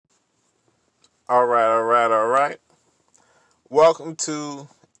All right, all right, all right. Welcome to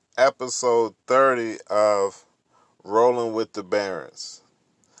episode 30 of Rolling with the Barons.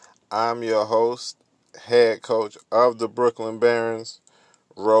 I'm your host, head coach of the Brooklyn Barons,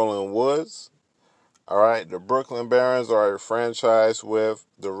 Roland Woods. All right, the Brooklyn Barons are a franchise with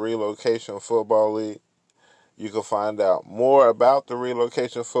the Relocation Football League. You can find out more about the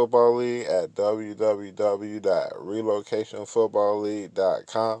Relocation Football League at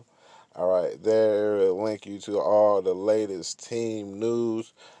www.relocationfootballleague.com. All right, there will link you to all the latest team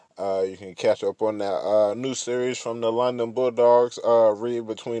news. You can catch up on that new series from the London Bulldogs. Read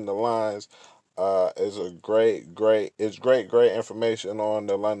between the lines. It's a great information on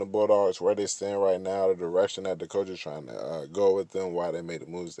the London Bulldogs, where they stand right now, the direction that the coach is trying to go with them, why they made the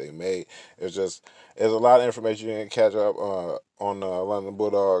moves they made. There's a lot of information you can catch up on the London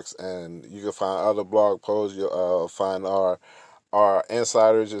Bulldogs, and you can find other blog posts. You'll find our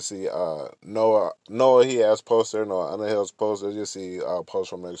insiders. You see Noah he has poster, Noah Underhill's poster. You see posts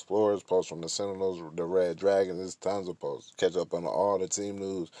from the Explorers, posts from the Sentinels, the Red Dragons. There's tons of posts. Catch up on all the team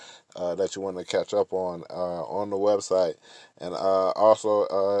news that you want to catch up on the website. And also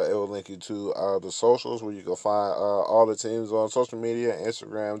it will link you to the socials, where you can find all the teams on social media: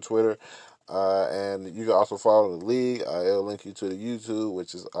 Instagram, Twitter. And you can also follow the league. It'll link you to the YouTube,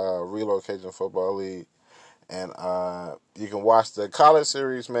 which is Relocation Football League. And you can watch the college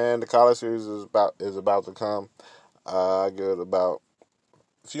series, man. The college series is about to come. I give it about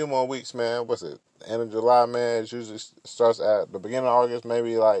a few more weeks, man. What's it? End of July, man. It usually starts at the beginning of August,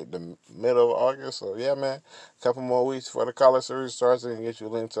 maybe like the middle of August. So yeah, man. A couple more weeks before the college series starts, and get you a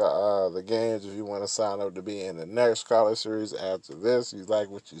link to the games if you want to sign up to be in the next college series. After this, you like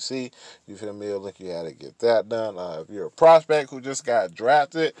what you see, you feel me? It'll link you how to get that done. If you're a prospect who just got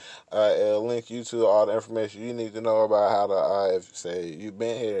drafted, it'll link you to all the information you need to know about how to, if say you've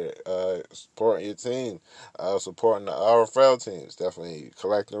been here, supporting your team, supporting the RFL teams. Definitely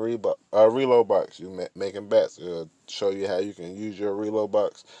collecting reload bucks. You making bets. It'll show you how you can use your reload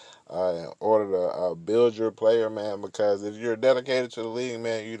bucks in order to build your player, man. Because if you're dedicated to the league,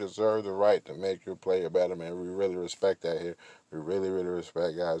 man, you deserve the right to make your player better, man. We really respect that here. We really, really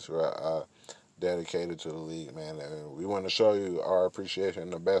respect guys who are dedicated to the league, man. And we want to show you our appreciation in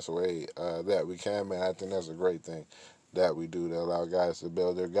the best way that we can, man. I think that's a great thing that we do, to allow guys to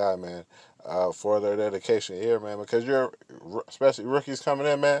build their guy, man, for their dedication here, man. Because especially rookies coming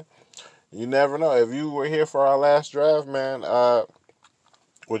in, man. You never know. If you were here for our last draft, man,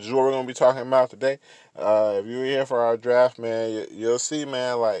 which is what we're gonna be talking about today. If you were here for our draft, man, you'll see,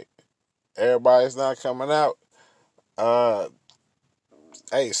 man. Like, everybody's not coming out. Uh,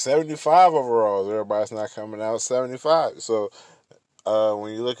 hey, 75 overalls. Everybody's not coming out 75. So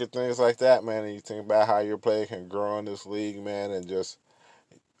when you look at things like that, man, and you think about how your player can grow in this league, man, and just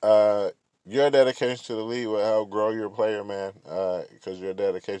uh, your dedication to the league will help grow your player, man. Because your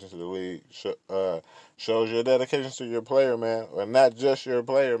dedication to the league shows your dedication to your player, man, and not just your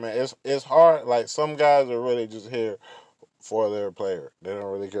player, man. It's hard. Like, some guys are really just here for their player. They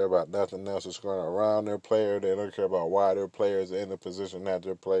don't really care about nothing else that's going around their player. They don't care about why their player is in the position that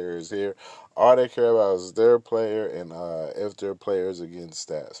their player is here. All they care about is their player, and if their player is against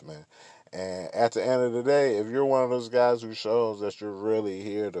stats, man. And at the end of the day, if you're one of those guys who shows that you're really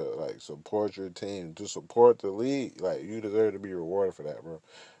here to, like, support your team, to support the league, like, you deserve to be rewarded for that, bro.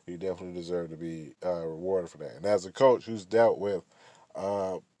 You definitely deserve to be rewarded for that. And as a coach who's dealt with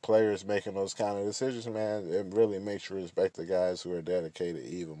players making those kind of decisions, man, it really makes you respect the guys who are dedicated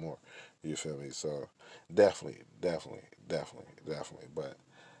even more. You feel me? So definitely. But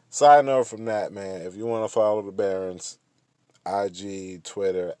side note from that, man, if you want to follow the Barons, IG,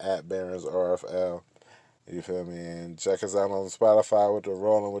 Twitter at Barons RFL. You feel me? And check us out on Spotify with the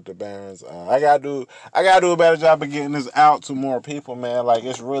Rolling with the Barons. I gotta do a better job of getting this out to more people, man. Like,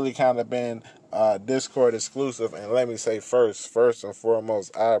 it's really kind of been Discord exclusive. And let me say first and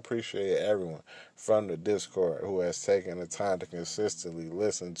foremost, I appreciate everyone from the Discord who has taken the time to consistently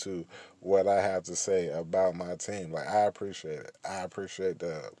listen to what I have to say about my team. Like, I appreciate it. I appreciate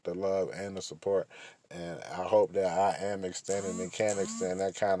the love and the support. And I hope that I am extending and can extend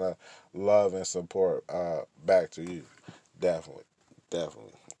that kind of love and support back to you. Definitely,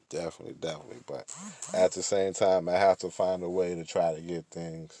 definitely, definitely. But at the same time, I have to find a way to try to get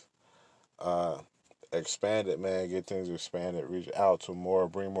things uh, expanded, man. Get things expanded, reach out to more,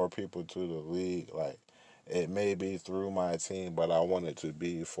 bring more people to the league. Like, it may be through my team, but I want it to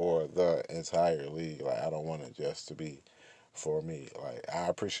be for the entire league. Like, I don't want it just to be for me. Like, I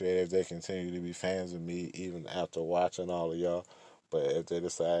appreciate if they continue to be fans of me even after watching all of y'all. But if they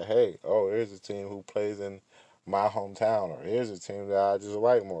decide, hey, oh, here's a team who plays in my hometown, or here's a team that I just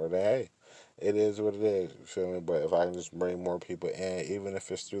like more, then hey, it is what it is. You feel me? But if I can just bring more people in, even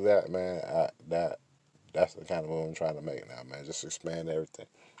if it's through that, man, that's the kind of move I'm trying to make now, man. Just expand everything.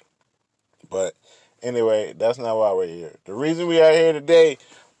 But anyway, that's not why we're here. The reason we are here today,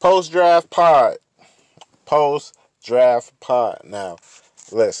 post draft pod. Post draft pod. Now,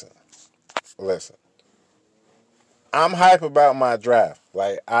 listen. I'm hype about my draft.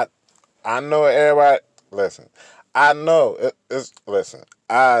 Like I know everybody. Listen, I know it's. Listen,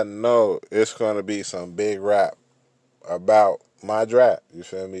 I know it's gonna be some big rap about my draft. You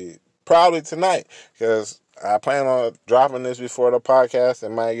feel me? Probably tonight, because I plan on dropping this before the podcast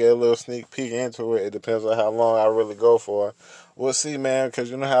and might get a little sneak peek into it. It depends on how long I really go for. We'll see, man, because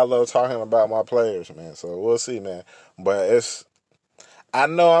you know how I love talking about my players, man. So we'll see, man. But I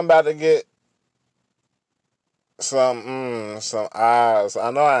know I'm about to get some eyes.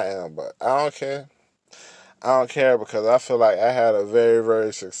 I know I am, but I don't care. I don't care because I feel like I had a very,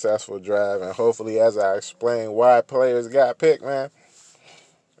 very successful drive, and hopefully, as I explain why players got picked, man,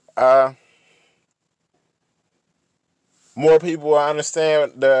 more people will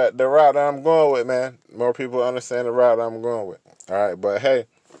understand the route that I'm going with, man. More people will understand the route that I'm going with. All right, but hey,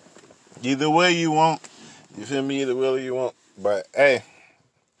 either way you want, you feel me? Either way you want, but hey,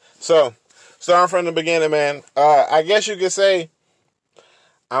 so starting from the beginning, man. I guess you could say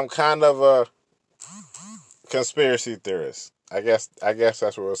I'm kind of a conspiracy theorist. I guess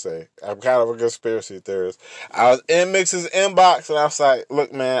that's what we'll say. I'm kind of a conspiracy theorist. I was in Mix's inbox and I was like,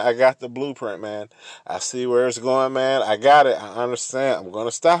 look, man, I got the blueprint, man. I see where it's going, man. I got it. I understand. I'm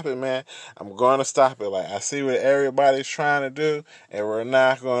gonna stop it, man. I'm gonna stop it. Like, I see what everybody's trying to do, and we're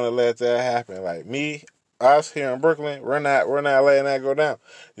not gonna let that happen. Like us here in Brooklyn, we're not letting that go down.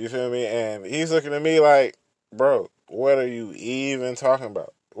 You feel me? And he's looking at me like, bro, what are you even talking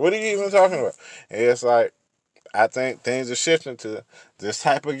about? What are you even talking about? And it's like, I think things are shifting to this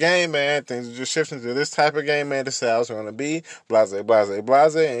type of game, man. Things are just shifting to this type of game, man. This is how it's going to be. Blase, blase,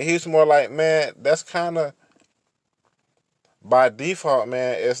 blase. And he's more like, man, that's kind of by default,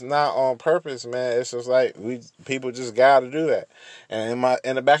 man. It's not on purpose, man. It's just like people just got to do that. And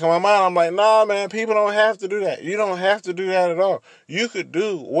in the back of my mind, I'm like, nah, man. People don't have to do that. You don't have to do that at all. You could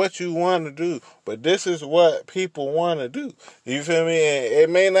do what you want to do, but this is what people want to do. You feel me? And it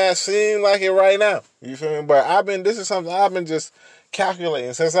may not seem like it right now. You feel me? But this is something I've been just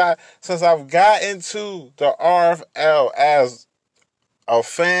calculating since I've got into the RFL as a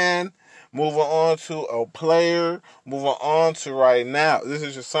fan, moving on to a player, moving on to right now. This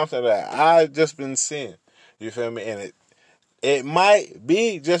is just something that I've just been seeing. You feel me? And it might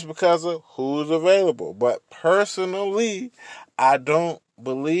be just because of who's available. But personally, I don't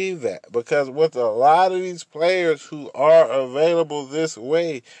believe that. Because with a lot of these players who are available this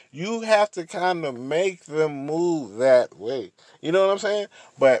way, you have to kind of make them move that way. You know what I'm saying?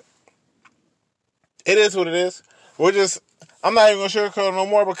 But it is what it is. I'm not even going to sugarcoat no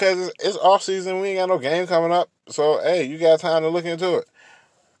more because it's off season. We ain't got no game coming up. So, hey, you got time to look into it.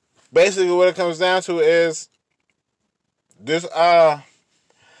 Basically, what it comes down to is this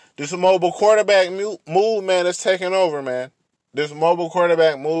mobile quarterback move, man, is taking over, man. This mobile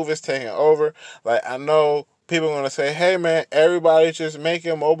quarterback move is taking over. Like, I know people are going to say, hey, man, everybody's just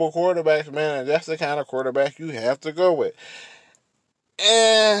making mobile quarterbacks, man, and that's the kind of quarterback you have to go with.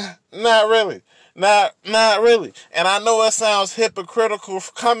 Not really. Not really. And I know it sounds hypocritical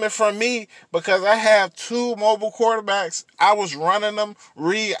coming from me because I have two mobile quarterbacks. I was running them,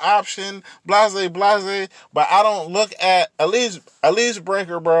 read option, blase, blase, but I don't look at least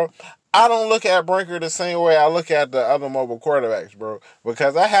Brinker, bro. I don't look at Brinker the same way I look at the other mobile quarterbacks, bro,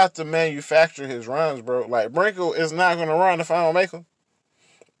 because I have to manufacture his runs, bro. Like, Brinker is not going to run if I don't make him.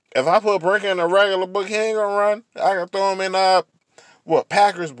 If I put Brinker in a regular book, he ain't going to run. I can throw him in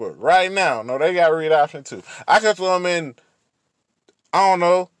Packers book right now. No, they got read option too. I could throw them in, I don't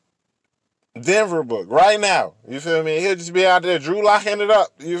know, Denver book right now. You feel me? He'll just be out there Drew locking it up.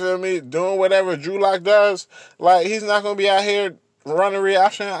 You feel me? Doing whatever Drew Lock does. Like, he's not going to be out here running read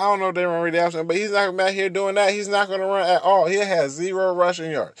option. I don't know if they run read option, but he's not going to be out here doing that. He's not going to run at all. He has 0 rushing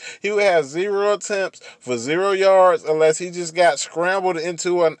yards. He would have 0 attempts for 0 yards unless he just got scrambled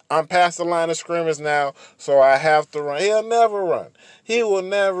into I'm past the line of scrimmage now, so I have to run. He'll never run. He will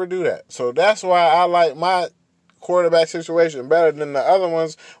never do that. So that's why I like my quarterback situation better than the other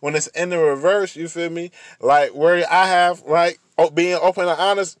ones when it's in the reverse, you feel me? Like, where I have, like, being open and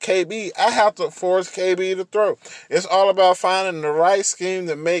honest, KB, I have to force KB to throw. It's all about finding the right scheme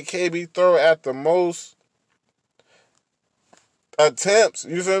to make KB throw at the most attempts.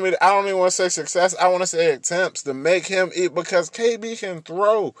 You feel me? I don't even want to say success. I want to say attempts to make him eat because KB can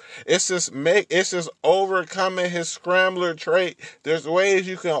throw. It's just overcoming his scrambler trait. There's ways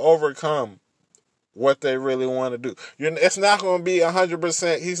you can overcome what they really want to do. It's not going to be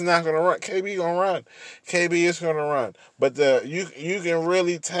 100%. He's not going to run. KB going to run. KB is going to run. But you can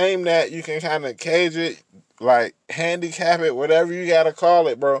really tame that. You can kind of cage it, like handicap it, whatever you got to call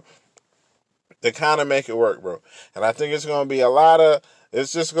it, bro, to kind of make it work, bro. And I think it's going to be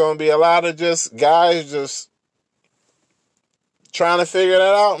it's just going to be a lot of just guys just trying to figure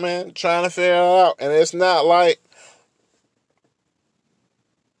that out, man. Trying to figure it out. And it's not like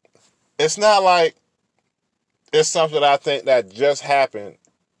it's something I think that just happened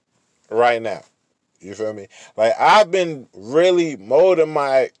right now. You feel me? Like, I've been really molding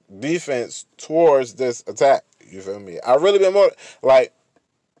my defense towards this attack. You feel me? I've really been molding. Like,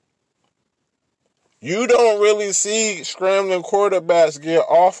 you don't really see scrambling quarterbacks get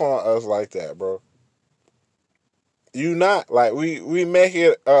off on us like that, bro. You not. Like, we make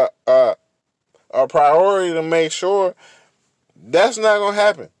it a priority to make sure that's not going to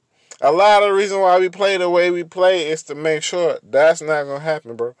happen. A lot of the reason why we play the way we play is to make sure that's not going to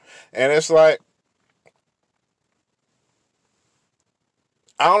happen, bro. And it's like,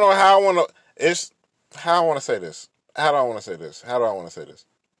 I don't know how I want to, it's how I want to say this. How do I want to say this?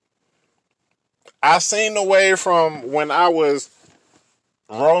 I seen the way from when I was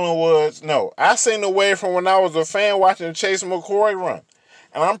rolling woods. No, I seen the way from when I was a fan watching Chase McCoy run.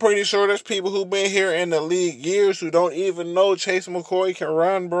 And I'm pretty sure there's people who've been here in the league years who don't even know Chase McCoy can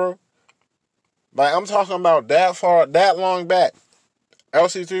run, bro. Like, I'm talking about that long back.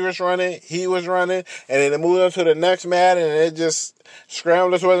 LC3 was running, he was running, and then it moved on to the next mat, and it just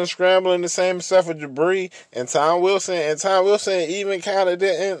scramblers wasn't scrambling the same stuff with Jabri and Tom Wilson. And Tom Wilson even kind of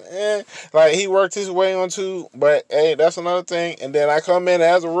didn't, like, he worked his way on too, but hey, that's another thing. And then I come in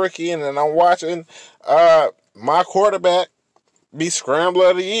as a rookie, and then I'm watching my quarterback be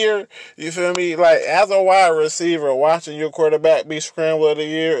scrambler of the year. You feel me? Like, as a wide receiver, watching your quarterback be scrambler of the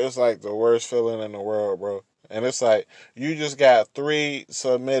year is like the worst feeling in the world, bro. And it's like, you just got 3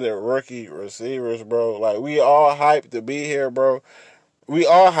 submitted rookie receivers, bro. Like, we all hyped to be here, bro. We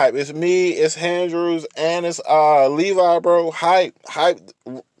all hype. It's me, it's Andrews, and it's Levi, bro. Hype.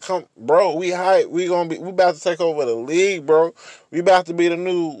 Come, bro. We hype. We about to take over the league, bro. We about to be the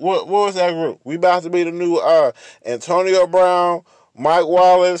new. What was that group? We about to be the new Antonio Brown, Mike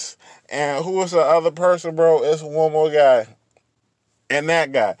Wallace, and who was the other person, bro? It's one more guy. And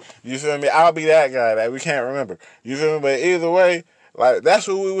that guy. You feel me? I'll be that guy that we can't remember. You feel me? But either way, like, that's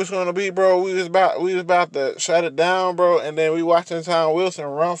who we was gonna be, bro. We was about to shut it down, bro. And then we watching Tom Wilson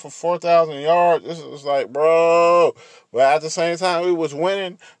run for 4,000 yards. This was like, bro. But at the same time, we was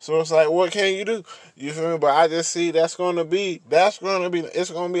winning. So it's like, what can you do? You feel me? But I just see it's gonna be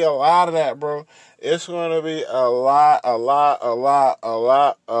a lot of that, bro. It's gonna be a lot of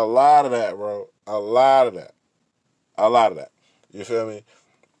that, bro. A lot of that. You feel me?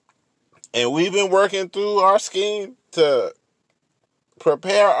 And we've been working through our scheme to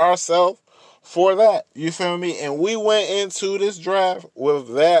prepare ourselves for that. You feel me? And we went into this draft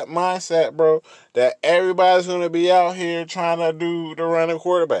with that mindset, bro, that everybody's going to be out here trying to do the running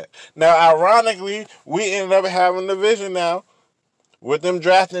quarterback. Now, ironically, we ended up having the vision now with them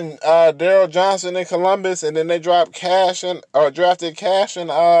drafting Daryl Johnson in Columbus, and then they drafted Cash in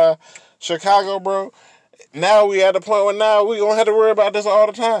Chicago, bro. Now we at the point where now we gonna have to worry about this all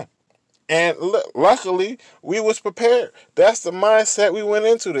the time. And luckily, we was prepared. That's the mindset we went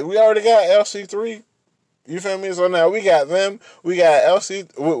into it. We already got LC3. You feel me? So now we got them. We got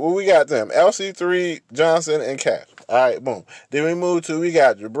we got them. LC3, Johnson, and Cash. All right, boom. Then we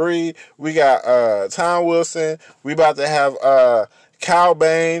got Jabri. We got Tom Wilson. We about to have Kyle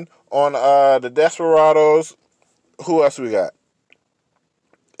Bain on the Desperados. Who else we got?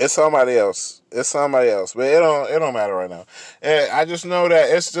 It's somebody else. But it don't matter right now. And I just know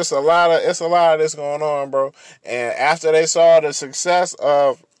that it's a lot of this going on, bro. And after they saw the success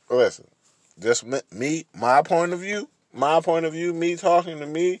of, listen, just me, my point of view, me talking to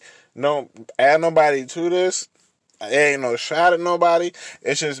me, no add nobody to this. There ain't no shot at nobody.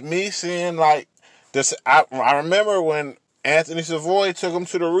 It's just me seeing like this. I remember when Anthony Savoy took him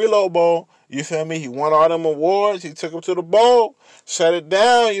to the Reload Bowl. You feel me? He won all them awards. He took him to the bowl. Shut it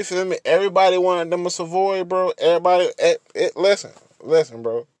down. You feel me? Everybody wanted them a Savoy, bro. Everybody. Listen,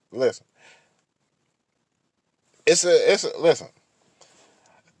 bro. Listen. Listen.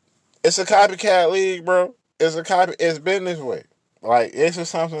 It's a copycat league, bro. It's been this way. Like, this is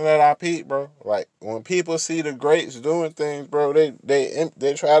something that I peep, bro. Like, when people see the greats doing things, bro, they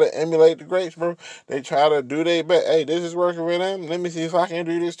try to emulate the greats, bro. They try to do their best. Hey, this is working with them. Let me see if I can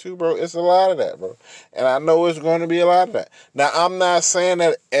do this too, bro. It's a lot of that, bro. And I know it's going to be a lot of that. Now, I'm not saying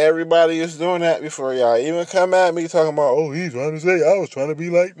that everybody is doing that before y'all even come at me talking about, oh, he's trying to say I was trying to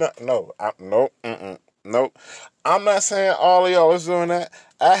be like, nope. I'm not saying all of y'all is doing that.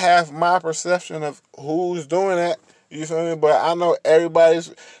 I have my perception of who's doing that. You feel me? But I know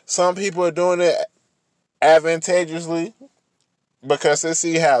some people are doing it advantageously because they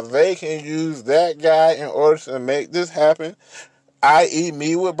see how they can use that guy in order to make this happen, i.e.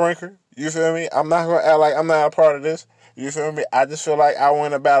 me with Brinker. You feel me? I'm not going to act like I'm not a part of this. You feel me? I just feel like I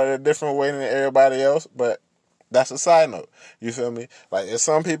went about it a different way than everybody else, but that's a side note. You feel me? Like, there's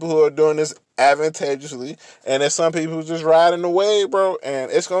some people who are doing this advantageously, and there's some people who just riding the wave, bro,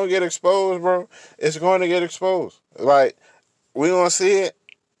 and it's going to get exposed, bro. It's going to get exposed. Like, we going to see it.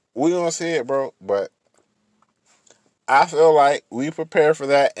 We going to see it, bro, but I feel like we prepared for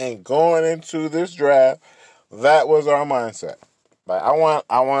that, and going into this draft, that was our mindset. Like, I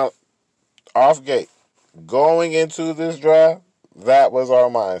want off gate. Going into this draft, that was our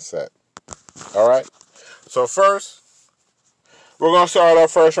mindset. All right? So first, we're gonna start our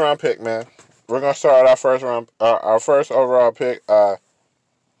first round pick, man. We're gonna start our first overall pick.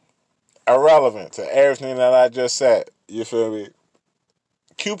 Irrelevant to everything that I just said. You feel me?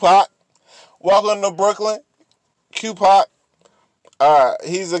 Q-Pop, welcome to Brooklyn. Q-Pop,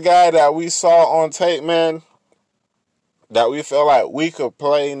 he's a guy that we saw on tape, man. That we feel like we could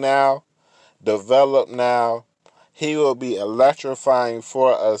play now, develop now. He will be electrifying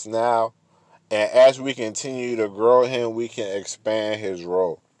for us now, and as we continue to grow him, we can expand his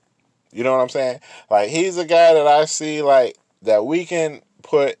role. You know what I'm saying? Like, he's a guy that I see, like, that we can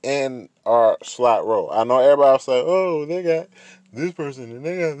put in our slot role. I know everybody's like, oh, they got this person, and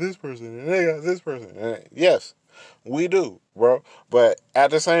they got this person, and they got this person. And yes, we do, bro. But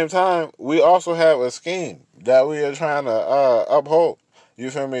at the same time, we also have a scheme that we are trying to uphold. You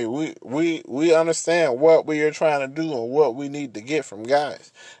feel me? We understand what we are trying to do and what we need to get from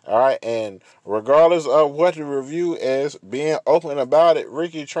guys. All right, and regardless of what the review is, being open about it,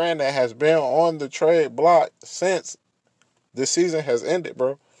 Ricky Trainer has been on the trade block since the season has ended,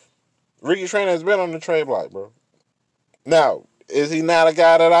 bro. Ricky Trainer has been on the trade block, bro. Now, is he not a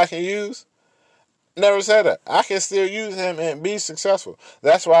guy that I can use? Never said that. I can still use him and be successful.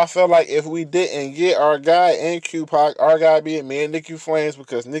 That's why I felt like if we didn't get our guy in Q-Pac, our guy being me and Nikki Flames,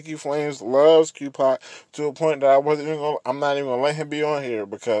 because Nikki Flames loves Q-Pac to a point that I'm not even gonna let him be on here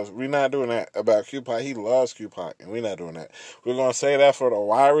because we're not doing that about Q-Pac. He loves Q-Pac, and we're not doing that. We're gonna say that for the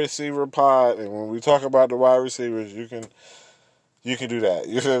wide receiver pod, and when we talk about the wide receivers, you can do that.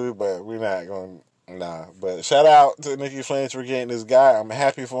 You feel me? But we're not going. Nah. But shout out to Nikki Flames for getting this guy. I'm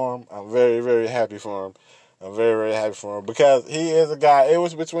happy for him. I'm very, very happy for him. I'm very, very happy for him because he is a guy. It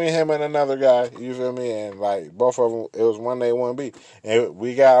was between him and another guy. You feel me? And like both of them, it was 1A, 1B. And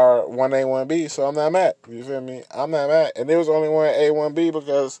we got our 1A, 1B, so I'm not mad. You feel me? I'm not mad. And there was only 1A, 1B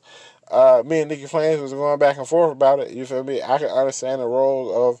because me and Nikki Flames was going back and forth about it. You feel me? I can understand the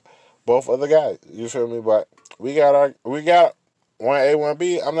role of both of the guys. You feel me? But we got 1A,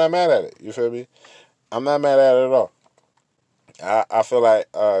 1B. I'm not mad at it. You feel me? I'm not mad at it at all. I feel like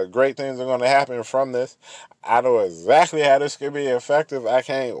great things are going to happen from this. I know exactly how this could be effective. I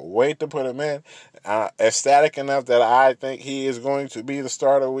can't wait to put him in. Ecstatic enough that I think he is going to be the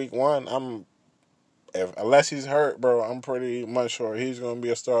starter week one. Unless he's hurt, bro, I'm pretty much sure he's going to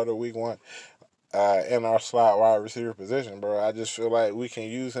be a starter week one. In our slot wide receiver position, bro. I just feel like we can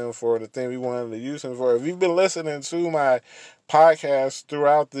use him for the thing we wanted to use him for. If you've been listening to my podcast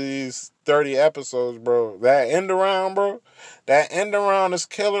throughout these 30 episodes, bro, that end around is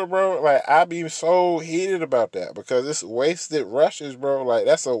killer, bro. Like, I be so heated about that because it's wasted rushes, bro. Like,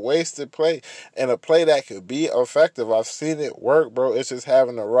 that's a wasted play and a play that could be effective. I've seen it work, bro. It's just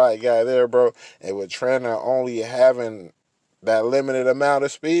having the right guy there, bro. And with Trainer only having that limited amount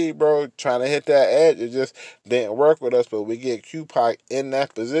of speed, bro, trying to hit that edge, it just didn't work with us. But we get Q-Pac in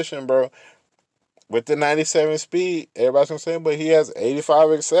that position, bro, with the 97 speed. Everybody's going to say, but he has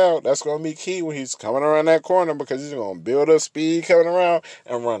 85 excel. That's going to be key when he's coming around that corner because he's going to build up speed coming around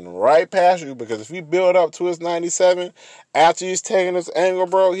and run right past you. Because if we build up to his 97, after he's taking this angle,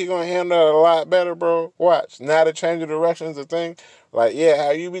 bro, he's going to handle it a lot better, bro. Watch. Now the change of direction is a thing. Like, yeah,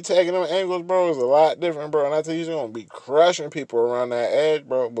 how you be taking them angles, bro, is a lot different, bro. And I think he's going to be crushing people around that edge,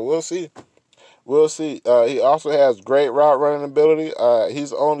 bro. But we'll see. We'll see. He also has great route running ability.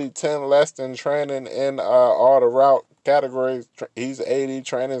 He's only 10 less than Training in all the route categories. He's 80,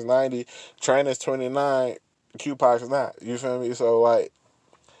 Training's 90, Training's 29. Q-Pac's not. You feel me? So, like,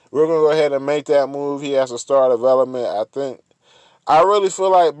 we're going to go ahead and make that move. He has to start development. I really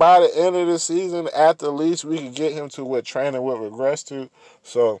feel like by the end of the season, at the least, we can get him to what training would regress to.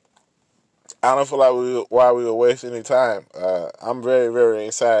 So, I don't feel like why we would waste any time. I'm very, very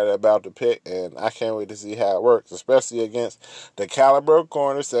excited about the pick, and I can't wait to see how it works, especially against the caliber of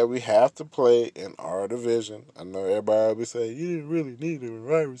corners that we have to play in our division. I know everybody will be saying, you didn't really need a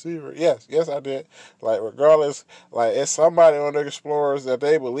wide receiver. Yes, I did. Like, regardless, like, it's somebody on the Explorers that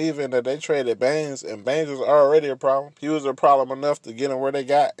they believe in, that they traded Baines, and Baines was already a problem. He was a problem enough to get him where they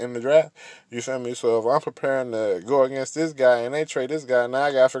got in the draft. You feel me? So if I'm preparing to go against this guy and they trade this guy, now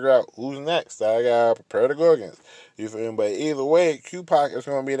I got to figure out who's next that I got to prepare to go against. You feel me? But either way, Q-Pac is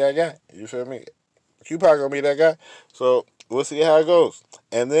going to be that guy. You feel me? Q-Pac going to be that guy. So we'll see how it goes.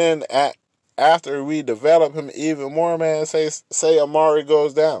 And then after we develop him even more, man, say Amari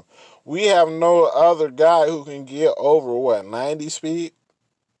goes down. We have no other guy who can get over, 90 speed?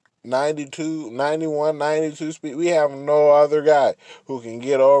 92, 91, 92 speed. We have no other guy who can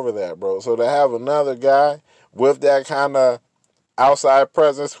get over that, bro. So to have another guy with that kind of outside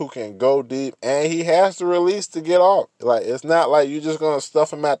presence who can go deep, and he has to release to get off. Like, it's not like you're just going to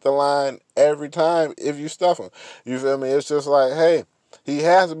stuff him at the line every time if you stuff him. You feel me? It's just like, hey, he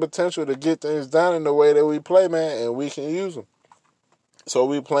has the potential to get things done in the way that we play, man, and we can use him. So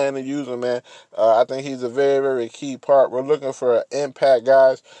we plan to use him, man. I think he's a very, very key part. We're looking for impact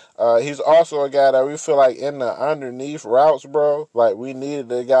guys. He's also a guy that we feel like in the underneath routes, bro, like we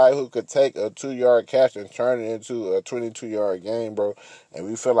needed a guy who could take a 2-yard catch and turn it into a 22-yard game, bro. And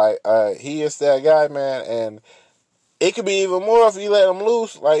we feel like he is that guy, man. And it could be even more if you let him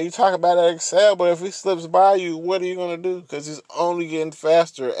loose. Like, you talk about that Excel, but if he slips by you, what are you going to do? Because he's only getting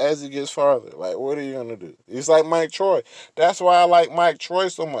faster as he gets farther. Like, what are you going to do? He's like Mike Troy. That's why I like Mike Troy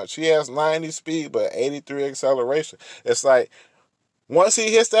so much. He has 90 speed, but 83 acceleration. It's like, once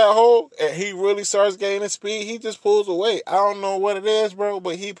he hits that hole and he really starts gaining speed, he just pulls away. I don't know what it is, bro,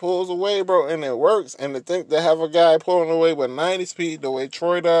 but he pulls away, bro, and it works. And to think to have a guy pulling away with 90 speed the way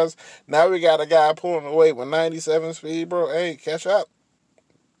Troy does, now we got a guy pulling away with 97 speed, bro. Hey, catch up.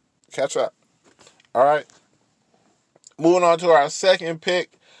 Catch up. All right. Moving on to our second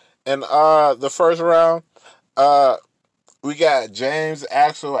pick in the first round. We got James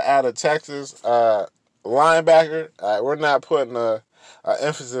Axel out of Texas, linebacker. We're not putting a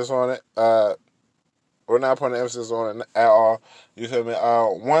emphasis on it. We're not putting emphasis on it at all. You feel me?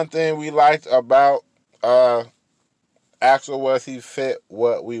 One thing we liked about Axel was he fit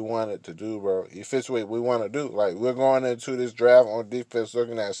what we wanted to do, bro. He fits what we want to do. Like, we're going into this draft on defense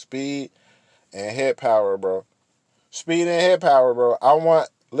looking at speed and hit power, bro. Speed and hit power, bro. I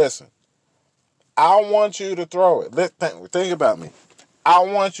want you to throw it. Think about me. I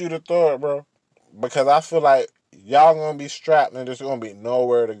want you to throw it, bro. Because I feel like y'all going to be strapped and there's going to be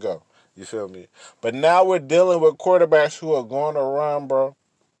nowhere to go. You feel me? But now we're dealing with quarterbacks who are going to run, bro.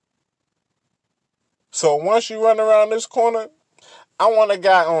 So once you run around this corner, I want a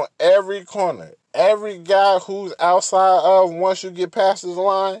guy on every corner. Every guy who's outside of, once you get past this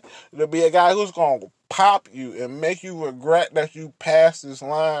line, there'll be a guy who's going to pop you and make you regret that you passed this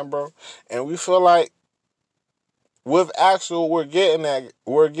line, bro. And we feel like with Axel, we're getting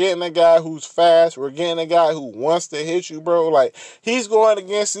a guy who's fast. We're getting a guy who wants to hit you, bro. Like, he's going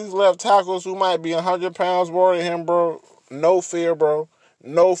against these left tackles who might be 100 pounds more than him, bro. No fear, bro.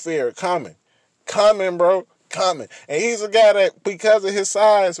 No fear. Coming, bro. Coming. And he's a guy that, because of his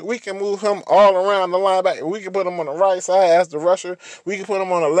size, we can move him all around the linebacker. We can put him on the right side as the rusher. We can put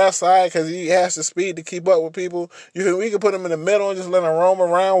him on the left side because he has the speed to keep up with people. We can put him in the middle and just let him roam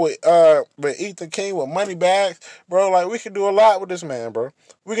around with Ethan King with money bags. Bro, like, we can do a lot with this man, bro.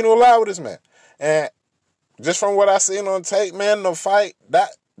 We can do a lot with this man. And just from what I seen on tape, man, the fight,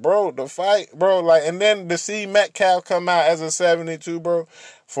 like, and then to see Metcalf come out as a 72, bro,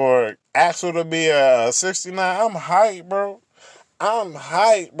 for Axel to be a 69, I'm hyped, bro. I'm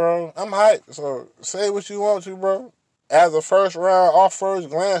hyped. So say what you want to, bro. As a first round, off first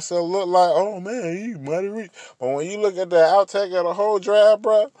glance, it'll look like, oh man, he might have reached. But when you look at the outtake of the whole draft,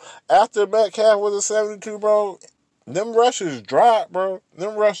 bro, after Metcalf was a 72, bro, them rushes dropped, bro.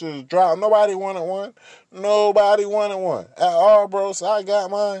 Nobody wanted one at all, bro. So I got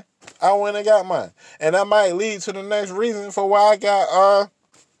mine. I went and got mine. And that might lead to the next reason for why I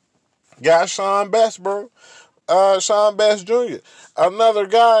got Sean Best, bro. Sean Best Jr. Another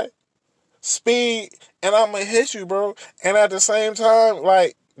guy, speed, and I'm going to hit you, bro. And at the same time,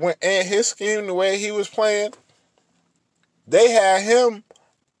 like, when in his scheme, the way he was playing, they had him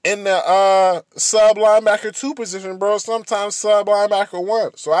in the sub linebacker 2 position, bro. Sometimes sub linebacker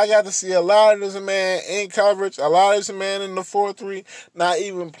 1. So I got to see a lot of this man in coverage, a lot of this man in the 4-3, not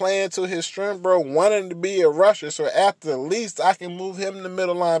even playing to his strength, bro, wanting to be a rusher. So at the least, I can move him to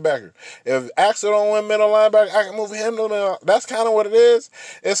middle linebacker. If Axel don't win middle linebacker, I can move him to middle. That's kind of what it is.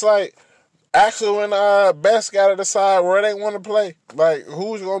 It's like Axel and Best got to decide where they want to play. Like,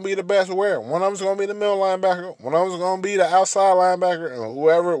 who's going to be the best where? One of them's going to be the middle linebacker. One of them's going to be the outside linebacker. And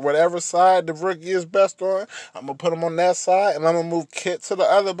whatever side the rookie is best on, I'm going to put him on that side. And I'm going to move Kit to the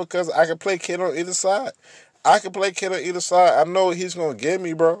other because I can play Kit on either side. I can play Kit on either side. I know he's going to get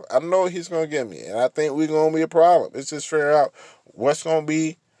me, bro. I know he's going to get me. And I think we're going to be a problem. It's just figuring out what's going to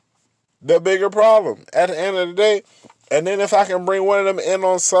be the bigger problem at the end of the day. And then if I can bring one of them in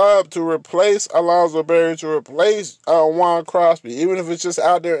on sub to replace Alonzo Berry, to replace Juan Crosby, even if it's just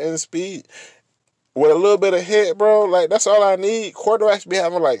out there in speed, with a little bit of hit, bro, like, that's all I need. Quarterbacks be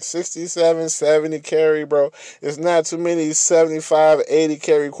having like 67, 70 carry, bro. It's not too many 75, 80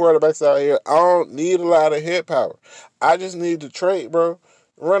 carry quarterbacks out here. I don't need a lot of hit power. I just need the trait, bro.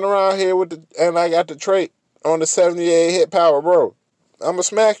 Run around here and I got the trait on the 78 hit power, bro. I'm going to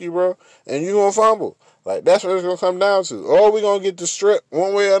smack you, bro, and you going to fumble. Like, that's what it's going to come down to. Or we going to get the strip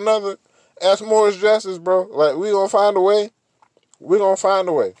one way or another. That's Morris Justice, bro. Like, we going to find a way. We going to find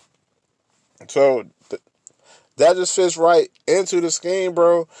a way. So, that just fits right into the scheme,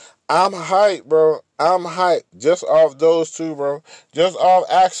 bro. I'm hyped, bro. I'm hyped. Just off those two, bro. Just off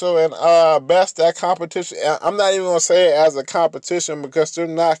Axel and Best, that competition. I'm not even going to say it as a competition because they're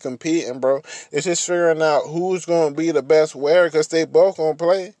not competing, bro. It's just figuring out who's going to be the best where because they both going to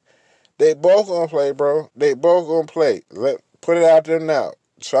play. They both going to play, bro. They both going to play. Put it out there now.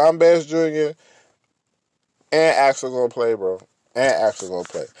 Sean Best Jr. and Axel going to play, bro. And Axel going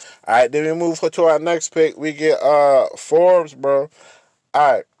to play. All right, then we move to our next pick. We get Forbes, bro.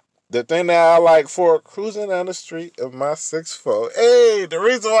 All right. The thing that I like for cruising down the street of my 6'4". Hey, the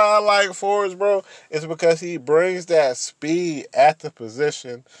reason why I like Forbes, bro, is because he brings that speed at the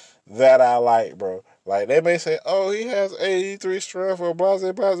position that I like, bro. Like, they may say, oh, he has 83 strength or blase.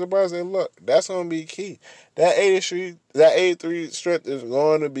 Look, that's going to be key. That 83 strength is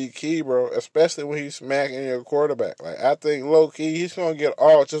going to be key, bro, especially when he's smacking your quarterback. Like, I think low-key, he's going to get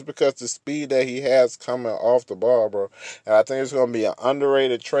off just because the speed that he has coming off the ball, bro. And I think it's going to be an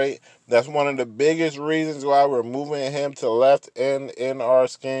underrated trait. That's one of the biggest reasons why we're moving him to left end in our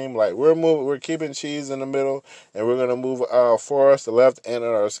scheme. Like, we're keeping Cheese in the middle, and we're going to move Forrest to left end in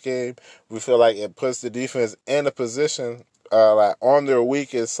our scheme. We feel like it puts the defense in a position, like on their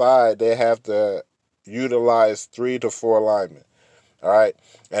weakest side, they have to utilize 3 to 4 linemen. All right,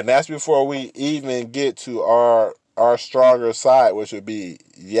 and that's before we even get to our stronger side, which would be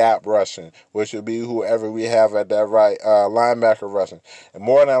Yap rushing, which would be whoever we have at that right linebacker rushing, and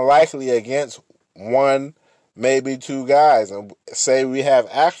more than likely against one, maybe 2 guys. And say we have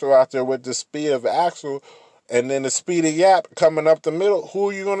Axel out there with the speed of Axel, and then the speed of Yap coming up the middle. Who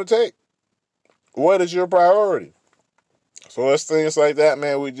are you going to take? What is your priority? So it's things like that,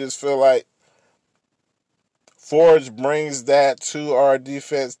 man. We just feel like Forge brings that to our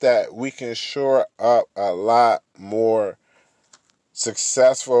defense that we can shore up a lot more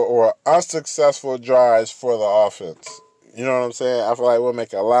successful or unsuccessful drives for the offense. You know what I'm saying? I feel like we'll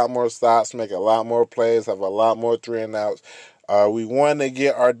make a lot more stops, make a lot more plays, have a lot more 3-and-outs. We want to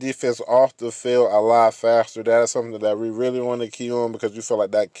get our defense off the field a lot faster. That is something that we really want to key on because we feel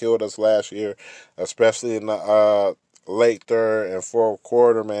like that killed us last year, especially in the late third and fourth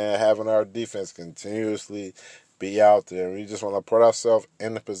quarter, man, having our defense continuously be out there. We just want to put ourselves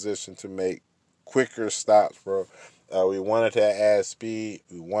in the position to make quicker stops, bro. We wanted to add speed.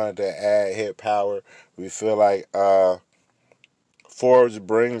 We wanted to add hit power. We feel like Forbes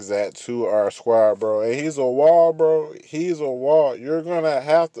brings that to our squad, bro. And he's a wall, bro. He's a wall. You're going to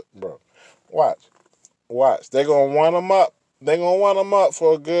have to, bro. Watch. They're going to want him up. They're going to want him up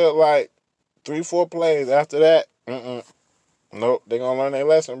for a good, 3-4 plays. After that, nope. They're going to learn their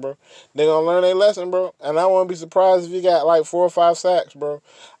lesson, bro. And I wouldn't be surprised if he got 4 or 5 sacks, bro.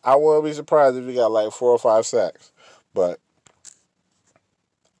 I wouldn't be surprised if he got 4 or 5 sacks. But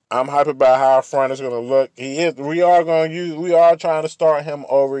I'm hyped about how our front is going to look. We are trying to start him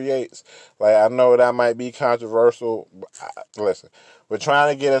over Yates. I know that might be controversial. But listen, we're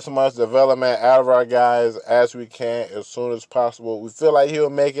trying to get as much development out of our guys as we can as soon as possible. We feel like he'll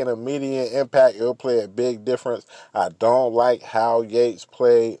make an immediate impact. He'll play a big difference. I don't like how Yates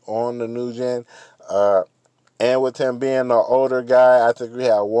played on the new gen. And with him being an older guy, I think we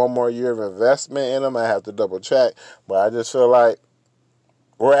have one more year of investment in him. I have to double check. But I just feel like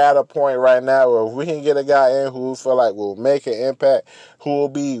we're at a point right now where if we can get a guy in who feel like will make an impact, who will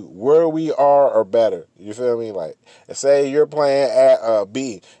be where we are or better. You feel me? Like, say you're playing at a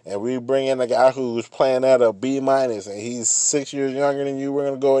B, and we bring in a guy who's playing at a B minus, and he's 6 years younger than you. We're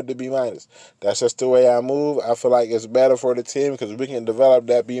gonna go with the B minus. That's just the way I move. I feel like it's better for the team because we can develop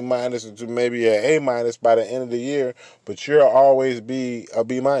that B minus into maybe an A minus by the end of the year. But you'll always be a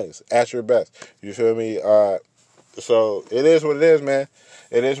B minus at your best. You feel me? So it is what it is, man.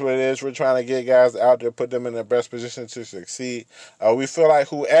 It is what it is. We're trying to get guys out there, put them in the best position to succeed. We feel like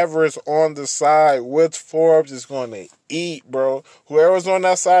whoever is on the side with Forbes is going to eat, bro. Whoever's on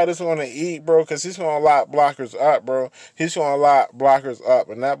that side is going to eat, bro, because he's going to lock blockers up, bro. He's going to lock blockers up,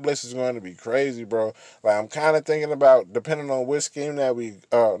 and that blitz is going to be crazy, bro. Like, I'm kind of thinking about, depending on which scheme that we,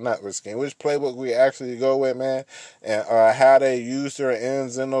 not which scheme, which playbook we actually go with, man, and how they use their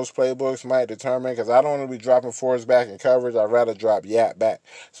ends in those playbooks might determine, because I don't want to be dropping Forbes back in coverage. I'd rather drop Yap back.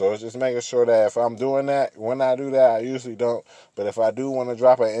 So it's just making sure that if I'm doing that, when I do that, I usually don't. But if I do want to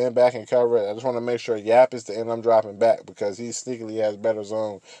drop an end back in coverage, I just want to make sure Yap is the end I'm dropping back because he sneakily has better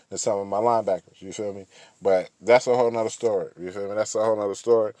zone than some of my linebackers. You feel me? But that's a whole nother story. You feel me? That's a whole nother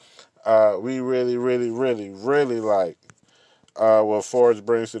story. We really, really, really, really like what Forbes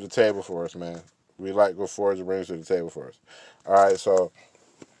brings to the table for us, man. We like what Forbes brings to the table for us. All right, so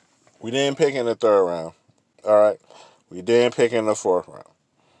we didn't pick in the third round. All right, we didn't pick in the fourth round.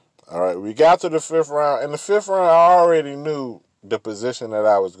 All right, we got to the fifth round. In the fifth round, I already knew the position that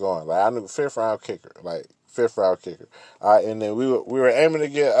I was going. Like, I knew fifth round kicker. All right, and then we were aiming to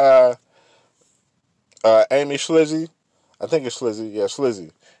get Amy Schlizzy. I think it's Schlizzy. Yeah,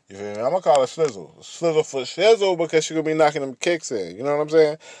 Schlizzy. You feel me? I'm gonna call her Slizzle. Slizzle for Shizzle because she's gonna be knocking them kicks in. You know what I'm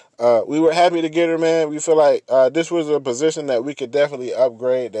saying? We were happy to get her, man. We feel like this was a position that we could definitely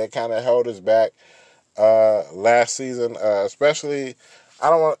upgrade. That kind of held us back last season, especially.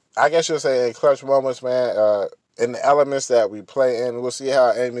 I guess you'll say in clutch moments, man. In the elements that we play in, we'll see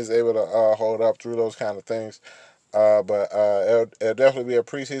how Amy's able to hold up through those kind of things. But it'll definitely be a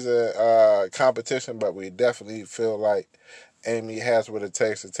preseason competition. But we definitely feel like Amy has what it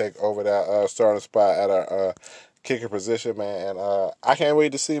takes to take over that starting spot at our kicker position, man. And I can't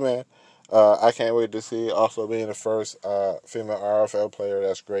wait to see, man. I can't wait to see. Also being the first female RFL player,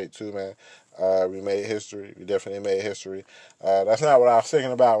 that's great too, man. We made history. We definitely made history. That's not what I was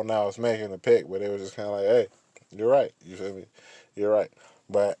thinking about when I was making the pick, but it was just kind of like, hey, you're right. You feel me? You're right.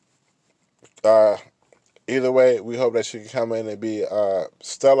 But either way, we hope that she can come in and be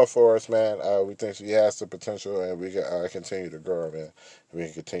stellar for us, man. We think she has the potential, and we can continue to grow her, man. We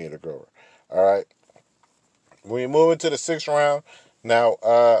can continue to grow her. All right. We move into the sixth round. Now,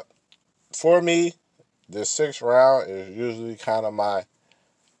 for me, the sixth round is usually kind of my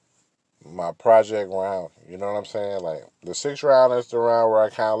project round. You know what I'm saying? Like, the sixth round is the round where I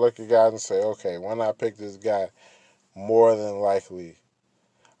kind of look at guys and say, okay, when I pick this guy, more than likely,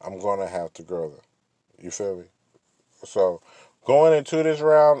 I'm going to have to grow them. You feel me? So, going into this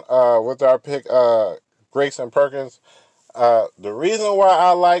round with our pick, Grayson Perkins, the reason why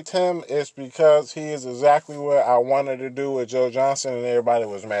I liked him is because he is exactly what I wanted to do with Joe Johnson, and everybody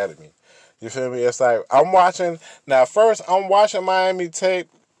was mad at me. You feel me? It's like, I'm watching Miami tape.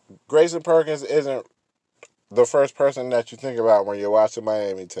 Grayson Perkins isn't the first person that you think about when you're watching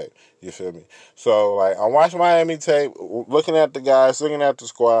Miami tape. You feel me? So, like, I'm watching Miami tape, looking at the guys, looking at the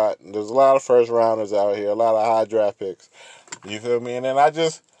squad. There's a lot of first rounders out here, a lot of high draft picks. You feel me? And then I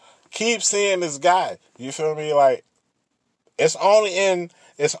just keep seeing this guy. You feel me? Like, it's only in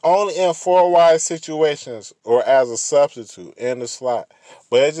 4 wide situations or as a substitute in the slot.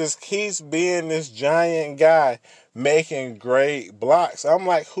 But it just keeps being this giant guy making great blocks. I'm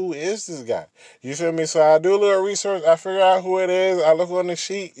like, who is this guy? You feel me? So I do a little research. I figure out who it is. I look on the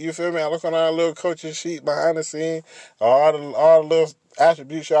sheet. You feel me? I look on our little coaching sheet behind the scene. All the little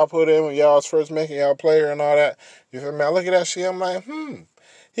attributes y'all put in when y'all was first making y'all player and all that. You feel me? I look at that shit. I'm like,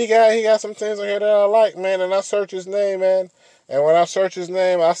 He got some things on here that I like, man. And I search his name, man. And when I search his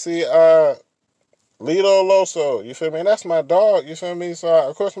name, I see Lito Loso. You feel me? And that's my dog. You feel me? So,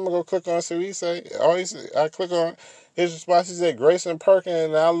 of course, I'm going to go click on see what he say. I click on his response. He said Grayson Perkins.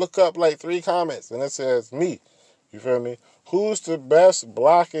 And I look up like 3 comments. And it says, me. You feel me? Who's the best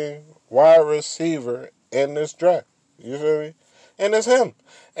blocking wide receiver in this draft? You feel me? And it's him.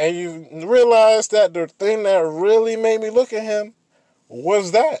 And you realize that the thing that really made me look at him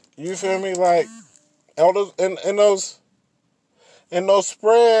was that. You feel me? Like, in those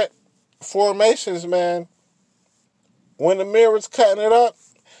spread formations, man, when the mirror's cutting it up,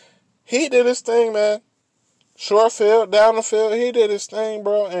 he did his thing, man. Short field, down the field, he did his thing,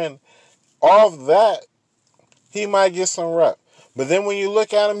 bro. And off that, he might get some rep. But then when you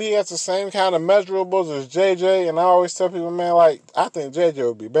look at him, he has the same kind of measurables as JJ. And I always tell people, man, like, I think JJ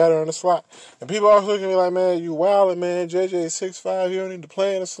would be better in the slot. And people always look at me like, man, you wildin', man. JJ is 6'5", you don't need to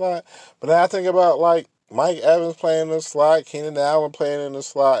play in the slot. But then I think about, like, Mike Evans playing in the slot, Keenan Allen playing in the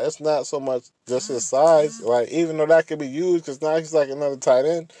slot. It's not so much just his size. Like, even though that could be used, because now he's like another tight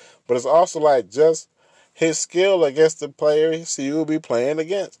end. But it's also, like, just his skill against the players he will be playing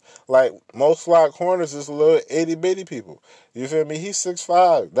against. Like, most slot corners is little itty-bitty people. You feel me? He's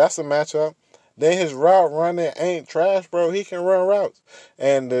 6'5". That's a matchup. Then his route running ain't trash, bro. He can run routes.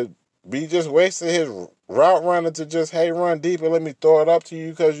 And to be just wasting his route running to just, hey, run deep and let me throw it up to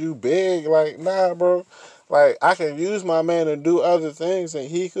you because you big. Like, nah, bro. Like, I can use my man to do other things and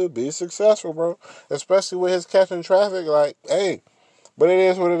he could be successful, bro. Especially with his catching traffic. Like, hey. But it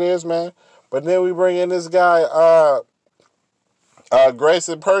is what it is, man. But then we bring in this guy,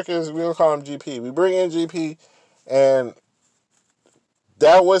 Grayson Perkins. We don't call him GP. We bring in GP, and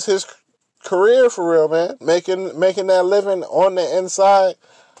that was his career for real, man. Making that living on the inside,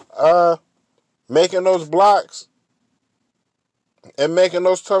 making those blocks, and making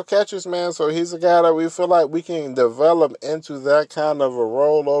those tough catches, man. So he's a guy that we feel like we can develop into that kind of a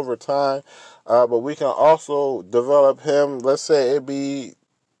role over time. But we can also develop him, let's say it be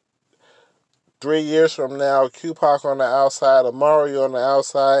 3 years from now, Q-Pac on the outside, Amari on the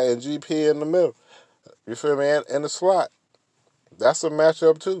outside, and GP in the middle. You feel me? In the slot. That's a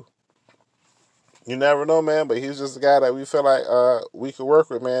matchup, too. You never know, man, but he's just a guy that we feel like we can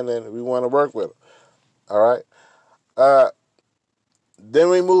work with, man, and we want to work with him. All right? Then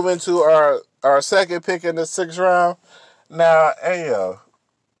we move into our second pick in the 6th round. Now, hey, yo,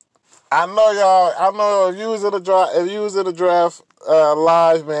 I know if you was in the draft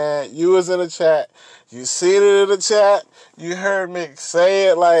live, man, you was in the chat, you seen it in the chat, you heard me say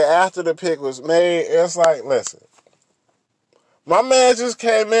it like after the pick was made. It's like, listen, my man just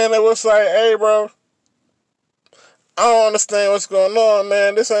came in and was like, hey, bro, I don't understand what's going on,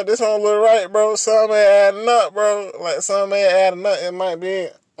 man. This don't look right, bro. Something ain't adding up, bro. Like, something ain't adding up. It might be,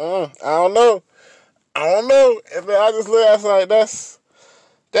 I don't know. And then I just look at it like,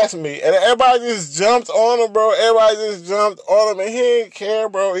 that's me. And everybody just jumped on him, bro. Everybody just jumped on him. And he didn't care,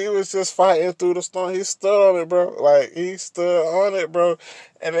 bro. He was just fighting through the storm. He stood on it, bro. Like, he stood on it, bro.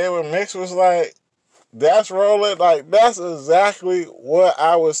 And then when Mix was like, that's rolling. Like, that's exactly what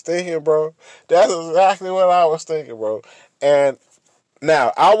I was thinking, bro. That's exactly what I was thinking, bro. And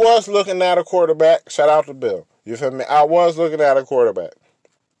now, I was looking at a quarterback. Shout out to Bill. You feel me? I was looking at a quarterback.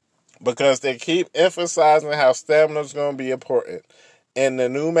 Because they keep emphasizing how stamina's going to be important in the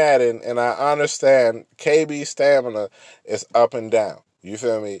new Madden, and I understand KB stamina is up and down. You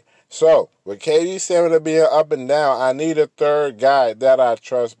feel me? So, with KB stamina being up and down, I need a third guy that I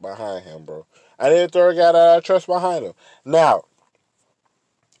trust behind him, bro. I need a third guy that I trust behind him. Now,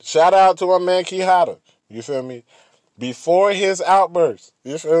 shout out to my man Quijada. You feel me? Before his outburst,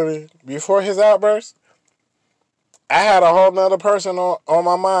 you feel me? Before his outburst, I had a whole nother person on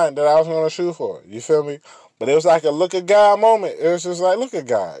my mind that I was going to shoot for. You feel me? But it was like a look at God moment. It was just like, look at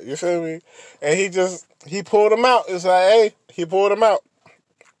God. You feel me? And he pulled him out. It's like, hey, he pulled him out.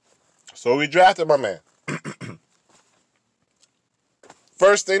 So we drafted my man.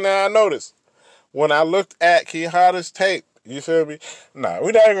 First thing that I noticed, when I looked at Quijada's tape, you feel me? Nah,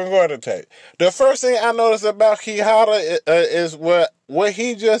 we're not even going to tape. The first thing I noticed about Quijada is what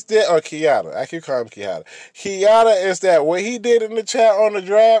he just did, or Quijada. I keep calling him Quijada. Quijada is that what he did in the chat on the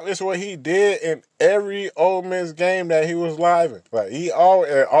draft is what he did in every Ole Miss game that he was live in. Like, he all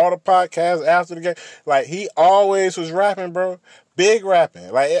the podcasts after the game, like, he always was rapping, bro. Big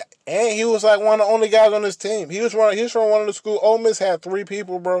rapping. Like, and he was like one of the only guys on his team. He's from one of the school. Ole Miss had 3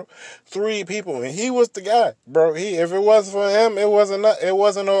 people, bro. 3 people. And he was the guy, bro. If it wasn't for him, it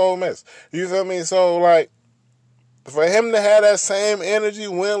wasn't no Ole Miss. You feel me? So, like, for him to have that same energy,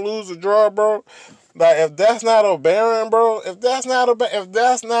 win, lose, or draw, bro, like, if that's not O'Barron, bro, if that's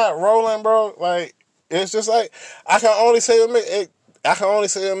not rolling, bro, like, it's just like, I can only say what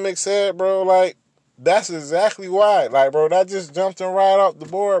Mick said, bro, like, that's exactly why. Like, bro, that just jumped him right up the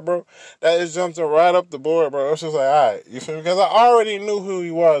board, bro. It's just like, all right. You feel me? Because I already knew who he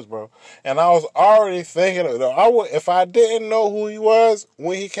was, bro. And I was already thinking, if I didn't know who he was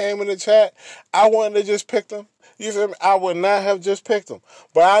when he came in the chat, I wouldn't have just picked him. You feel me? I would not have just picked him.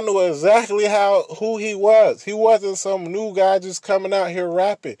 But I knew exactly who he was. He wasn't some new guy just coming out here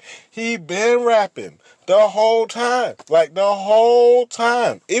rapping. He been rapping the whole time. Like, the whole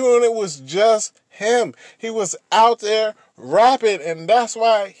time. Even when it was just him. He was out there rapping, and that's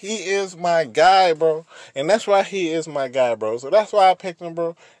why he is my guy, bro. And that's why he is my guy, bro. So that's why I picked him,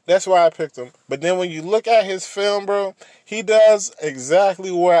 bro. That's why I picked him. But then when you look at his film, bro, he does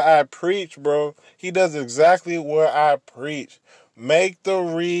exactly what I preach, bro. He does exactly what I preach. Make the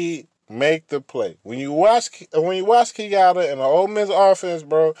read, make the play. When you watch Kenyatta and the Ole Miss offense,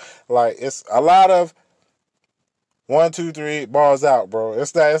 bro, like it's a lot of 1, 2, 3, balls out, bro.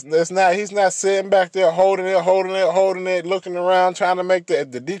 It's not. He's not sitting back there holding it, looking around, trying to make the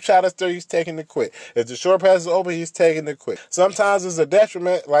deep shot is there. He's taking it quick. If the short pass is open, he's taking it quick. Sometimes it's a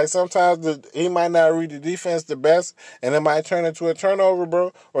detriment. Like sometimes he might not read the defense the best, and it might turn into a turnover,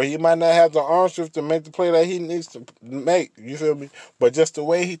 bro. Or he might not have the arm strength to make the play that he needs to make. You feel me? But just the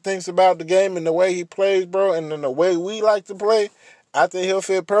way he thinks about the game and the way he plays, bro, and then the way we like to play, I think he'll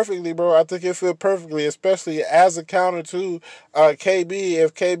fit perfectly, bro. I think he'll fit perfectly, especially as a counter to KB.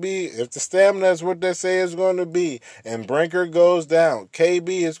 If the stamina is what they say it's going to be, and Brinker goes down,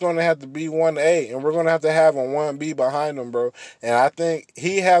 KB is going to have to be 1A, and we're going to have a 1B behind him, bro. And I think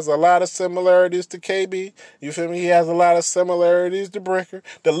he has a lot of similarities to KB. You feel me? He has a lot of similarities to Brinker.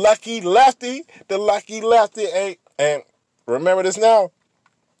 The lucky lefty. And remember this now.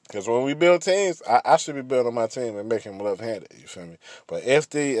 Because when we build teams, I should be building my team and making them left-handed, you feel me? But if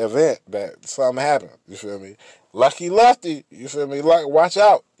the event that something happened, you feel me? Lucky lefty, you feel me? Like, watch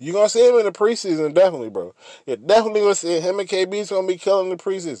out. You're going to see him in the preseason, definitely, bro. You're definitely going to see him and KB's going to be killing the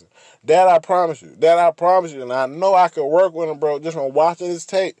preseason. That I promise you. And I know I could work with him, bro, just from watching his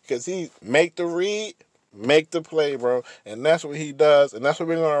tape. Because he make the read, make the play, bro. And that's what he does. And that's what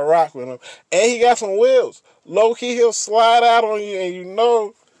we're going to rock with him. And he got some wheels. Low-key, he'll slide out on you, and you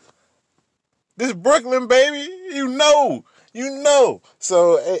know, this Brooklyn, baby, you know.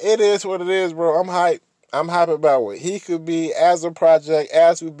 So it is what it is, bro. I'm hyped. About what he could be as a project,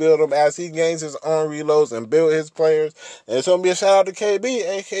 as we build him, as he gains his own reloads and build his players. And it's going to be a shout out to KB.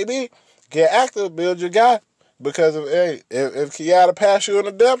 Hey, KB, get active, build your guy. Because if Kenyatta pass you on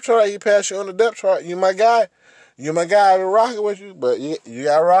the depth chart, he pass you on the depth chart. You my guy. I've been rocking with you, but you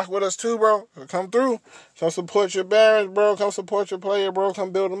got to rock with us too, bro. Come through. Come support your Barons, bro. Come support your player, bro.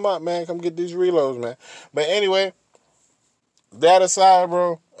 Come build them up, man. Come get these reloads, man. But anyway, that aside,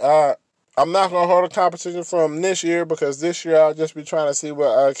 bro, I'm not going to hold a competition from this year because this year I'll just be trying to see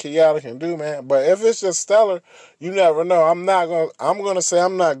what Kenyatta can do, man. But if it's just stellar, you never know. I'm going to say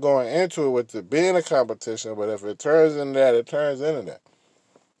I'm not going into it with it being a competition, but if it turns into that, it turns into that.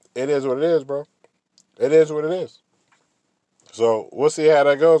 It is what it is, bro. It is what it is. So we'll see how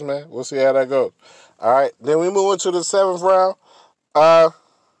that goes, man. All right. Then we move into the 7th round.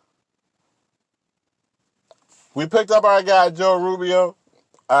 We picked up our guy Joe Rubio.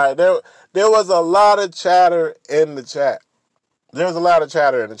 All right. There was a lot of chatter in the chat.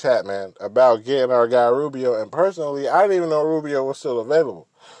 Man, about getting our guy Rubio. And personally, I didn't even know Rubio was still available.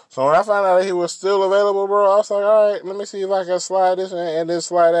 So when I found out that he was still available, bro, I was like, all right, let me see if I can slide this in and then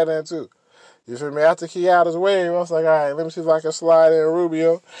slide that in too. You feel me? After Kenyatta's wave, I was like, all right, let me see if I can slide in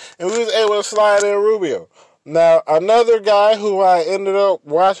Rubio. And we was able to slide in Rubio. Now, another guy who I ended up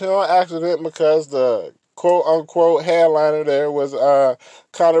watching on accident because the quote-unquote headliner there was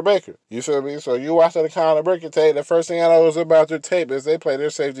Connor Baker. You feel me? So you watch the Connor Baker tape, the first thing I know was about their tape is they play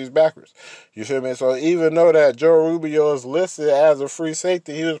their safeties backwards. You feel me? So even though that Joe Rubio is listed as a free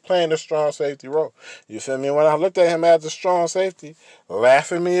safety, he was playing a strong safety role. You feel me? When I looked at him as a strong safety,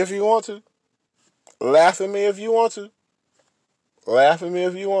 laugh at me if you want to. When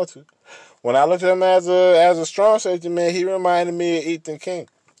I looked at him as a strong safety, man, he reminded me of Ethan King.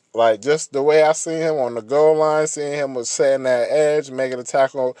 Like, just the way I seen him on the goal line, seeing him was setting that edge, making a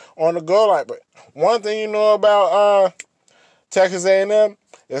tackle on the goal line. But one thing you know about Texas A&M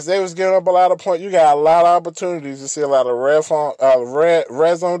is they was giving up a lot of points. You got a lot of opportunities to see a lot of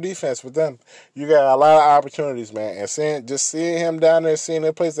red zone defense with them. You got a lot of opportunities, man. And seeing him down there, seeing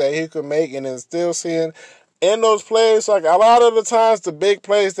the plays that he could make, and then still seeing in those plays, like a lot of the times, the big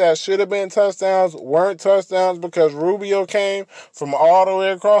plays that should have been touchdowns weren't touchdowns because Rubio came from all the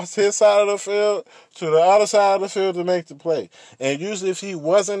way across his side of the field to the other side of the field to make the play. And usually if he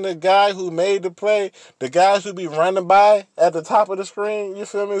wasn't the guy who made the play, the guys who'd be running by at the top of the screen, you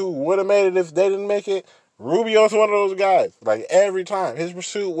feel me, who would have made it if they didn't make it, Rubio's one of those guys. Like, every time. His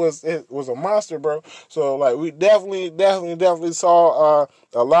pursuit was a monster, bro. So, like, we definitely saw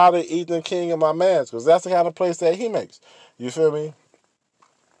a lot of Ethan King in my mans, because that's the kind of plays that he makes. You feel me?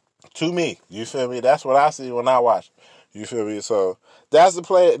 To me. You feel me? That's what I see when I watch. You feel me? So, that's the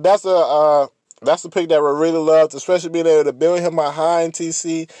play. That's the pick that we really loved, especially being able to build him behind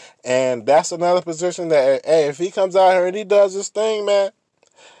TC. And that's another position that, hey, if he comes out here and he does this thing, man,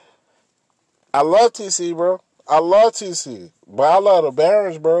 I love TC, bro. I love TC, but I love the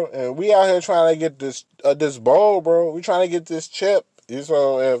Barons, bro. And we out here trying to get this bowl, bro. We trying to get this chip.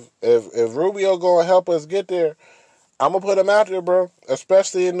 So if Rubio gonna help us get there, I'm gonna put him out there, bro.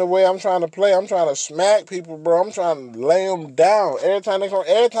 Especially in the way I'm trying to play. I'm trying to smack people, bro. I'm trying to lay them down. Every time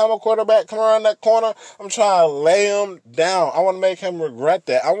a quarterback come around that corner, I'm trying to lay him down. I want to make him regret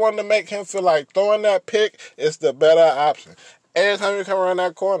that. I want to make him feel like throwing that pick is the better option. Every time you come around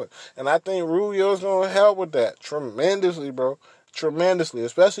that corner. And I think Rubio's going to help with that tremendously, bro. Tremendously.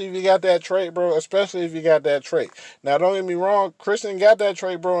 Especially if you got that trait, bro. Especially if you got that trait. Now, don't get me wrong. Christian got that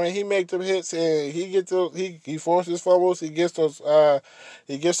trait, bro, and he make them hits and he forces fumbles. He gets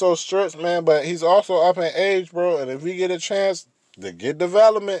those strips, man. But he's also up in age, bro. And if we get a chance to get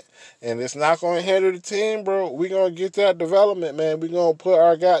development, and it's not going to hinder the team, bro. We going to get that development, man. We going to put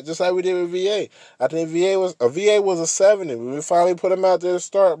our guy, just like we did with VA. I think VA was a 70. We finally put him out there to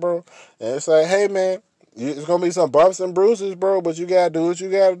start, bro. And it's like, hey, man, it's going to be some bumps and bruises, bro, but you got to do what you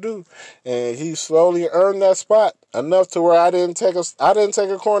got to do. And he slowly earned that spot enough to where I didn't take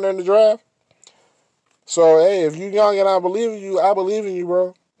a corner in the draft. So, hey, if you young and I believe in you,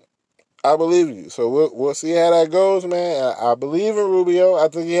 bro. I believe you. So we'll see how that goes, man. I believe in Rubio. I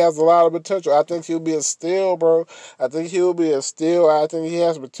think he has a lot of potential. I think he'll be a steal, bro. I think he'll be a steal. I think he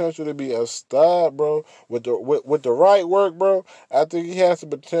has potential to be a stud, bro. With the right work, bro, I think he has the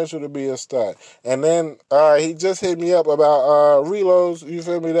potential to be a stud. And then he just hit me up about reloads, you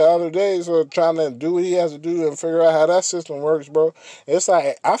feel me, the other day. So trying to do what he has to do and figure out how that system works, bro. It's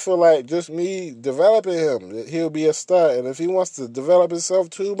like, I feel like just me developing him, he'll be a stud. And if he wants to develop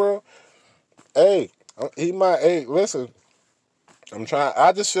himself too, bro, hey, he might. Hey, listen, I'm trying.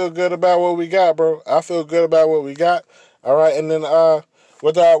 I just feel good about what we got, bro. I feel good about what we got. All right, and then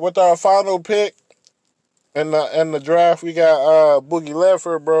with our final pick in the draft, we got Boogie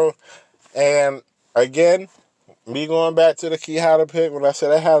Ledford, bro. And again, me going back to the Quijada pick, when I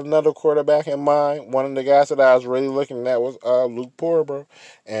said I had another quarterback in mind, one of the guys that I was really looking at was Luke Poor, bro.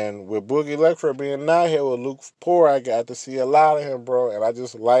 And with Boogie Ledford being out here with Luke Poor, I got to see a lot of him, bro. And I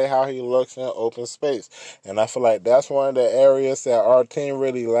just like how he looks in open space. And I feel like that's one of the areas that our team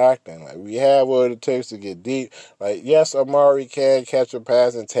really lacked in. Like, we have what it takes to get deep. Like, yes, Amari can catch a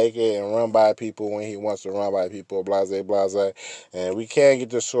pass and take it and run by people when he wants to run by people, blase, blase. And we can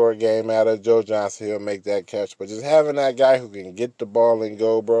get the short game out of Joe Johnson. He'll make that catch. But just having that guy who can get the ball and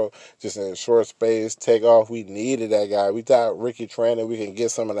go, bro, just in short space, take off, we needed that guy. We thought Ricky Tranter, we can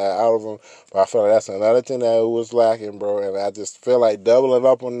get some of that out of him. But I feel like that's another thing that was lacking, bro. And I just feel like doubling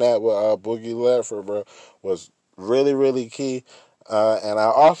up on that with Boogie Ledford, bro, was really, really key. And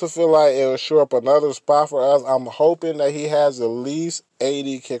I also feel like it will show up another spot for us. I'm hoping that he has at least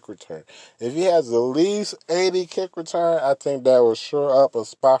 80 kick return. If he has at least 80 kick return, I think that will show up a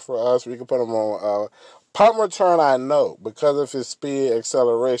spot for us. We can put him on punt return. I know because of his speed,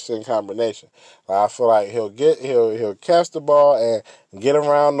 acceleration, combination. I feel like he'll catch the ball and get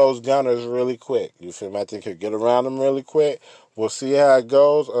around those gunners really quick. You feel me? I think he'll get around them really quick. We'll see how it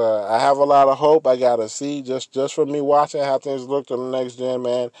goes. I have a lot of hope. I gotta see just from me watching how things looked on the next gen,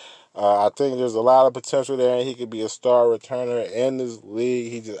 man. I think there's a lot of potential there, and he could be a star returner in this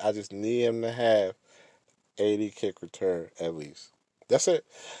league. I just need him to have 80 kick return at least. That's it.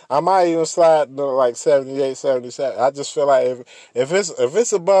 I might even slide to like 78, 77. I just feel like if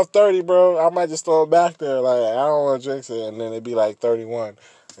it's above 30, bro, I might just throw it back there. Like, I don't want to jinx it, and then it'd be like 31,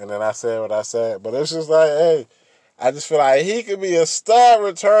 and then I said what I said. But it's just like, hey, I just feel like he could be a star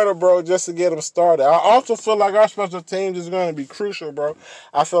returner, bro, just to get him started. I also feel like our special teams is going to be crucial, bro.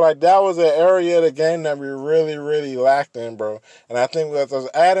 I feel like that was an area of the game that we really, really lacked in, bro. And I think with us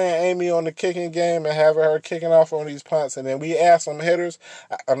adding Amy on the kicking game and having her kicking off on these punts, and then we add some hitters,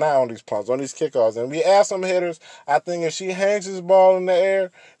 not on these punts, on these kickoffs, and we add some hitters, I think if she hangs this ball in the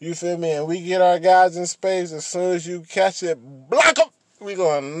air, you feel me, and we get our guys in space, as soon as you catch it, block them. We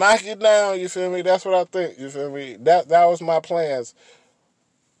gonna knock it down, you feel me? That's what I think, you feel me? That was my plans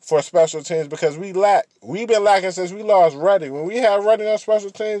for special teams because we've been lacking since we lost Ruddy. When we had Ruddy on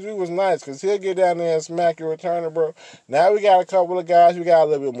special teams, we was nice because he'll get down there and smack your returner, bro. Now we got a couple of guys, we got a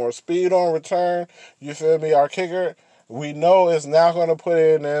little bit more speed on return, you feel me? Our kicker, we know is now gonna put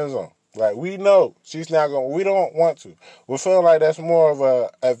it in the end zone. Like, we know she's not going to. We don't want to. We feel like that's more of an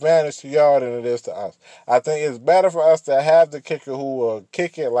advantage to y'all than it is to us. I think it's better for us to have the kicker who will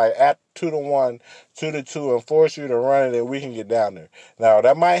kick it like at 2-1, 2-2, and force you to run it, and we can get down there. Now,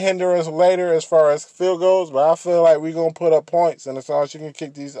 that might hinder us later as far as field goals, but I feel like we're going to put up points, and as long as you can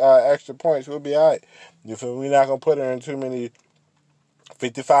kick these extra points, we'll be all right. You feel me? We're not going to put her in too many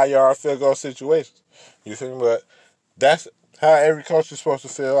 55-yard field goal situations. You feel me? But that's how every coach is supposed to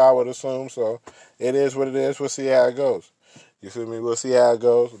feel, I would assume. So it is what it is. We'll see how it goes. You feel me? We'll see how it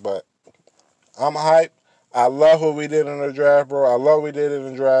goes. But I'm hyped. I love what we did in the draft, bro. I love what we did in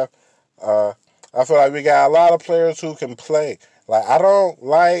the draft. Uh, I feel like we got a lot of players who can play. Like, I don't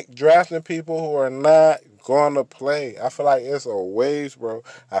like drafting people who are not going to play. I feel like it's a waste, bro.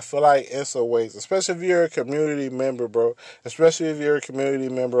 I feel like it's a waste, especially if you're a community member, bro. Especially if you're a community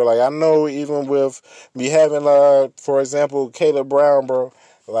member. Like, I know even with me having, for example, Caleb Brown, bro,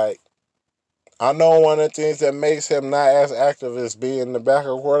 like, I know one of the things that makes him not as active is being the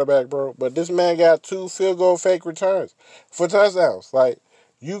backup quarterback, bro. But this man got 2 field goal fake returns for touchdowns. Like,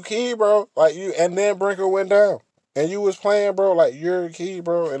 you key, bro. Like, you, and then Brinker went down. And you was playing, bro, like, you're key,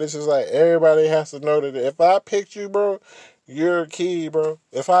 bro. And it's just like, everybody has to know that if I picked you, bro, you're key, bro.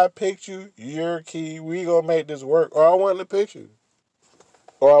 If I picked you, you're key. We gonna make this work. Or I want to pick you.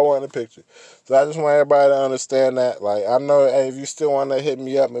 Or I want a picture. So I just want everybody to understand that. Like, I know, hey, if you still want to hit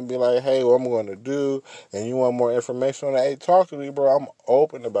me up and be like, hey, what I'm going to do, and you want more information on that, hey, talk to me, bro. I'm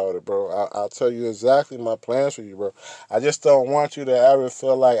open about it, bro. I'll tell you exactly my plans for you, bro. I just don't want you to ever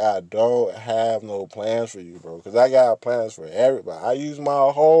feel like I don't have no plans for you, bro. Because I got plans for everybody. I use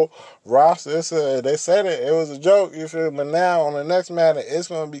my whole roster. They said it was a joke, you feel me? But now, on the next matter, it's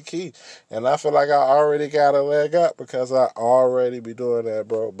going to be key. And I feel like I already got a leg up because I already be doing that,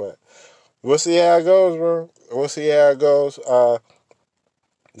 bro. But we'll see how it goes, bro. We'll see how it goes.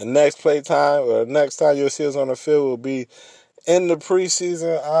 The next play time, or the next time you'll see us on the field will be in the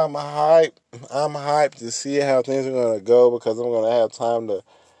preseason. I'm hyped. I'm hyped to see how things are gonna go because I'm gonna have time to.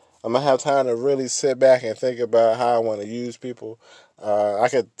 I'm gonna have time to really sit back and think about how I want to use people. I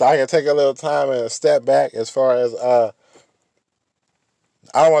could take a little time and step back as far as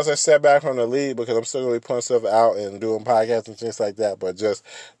I don't want to say step back from the league because I'm still going to be putting stuff out and doing podcasts and things like that. But just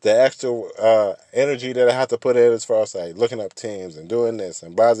the extra energy that I have to put in as far as like looking up teams and doing this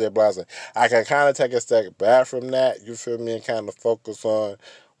and blah, blah, blah. I can kind of take a step back from that, you feel me, and kind of focus on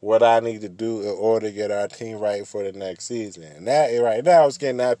what I need to do in order to get our team right for the next season. And that right now is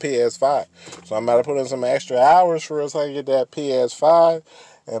getting that PS5. So I'm about to put in some extra hours for us so I can get that PS5.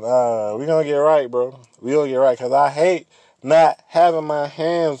 And we're going to get right, bro. We're going to get right because I hate not having my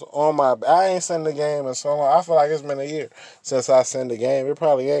hands on my. I ain't seen the game in so long. I feel like it's been a year since I seen the game. It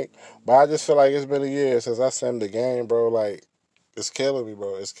probably ain't, but I just feel like it's been a year since I seen the game, bro. Like, it's killing me,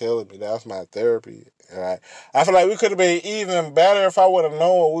 bro. It's killing me. That's my therapy. And I feel like we could have been even better if I would have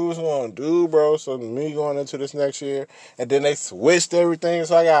known what we was going to do, bro. So me going into this next year, and then they switched everything,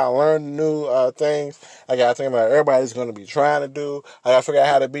 so I got to learn new things. I got to think about what everybody's going to be trying to do. I got to figure out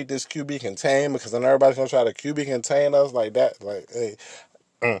how to beat this QB contain because I know everybody's going to try to QB contain us like that. Like, hey,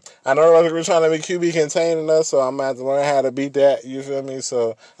 I know we're trying to be QB containing us, so I'm going to have to learn how to beat that, you feel me?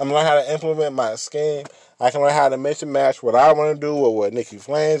 So I'm going to learn how to implement my scheme. I can learn how to mix and match what I want to do with what Nikki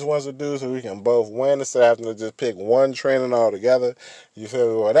Flames wants to do so we can both win instead of having to just pick one training all together. You feel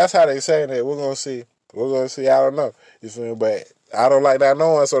me? Well, that's how they saying it. We're going to see. We're going to see. I don't know. You feel me? But I don't like not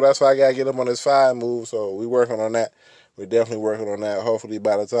knowing, so that's why I got to get him on his 5 move, so we working on that. We're definitely working on that. Hopefully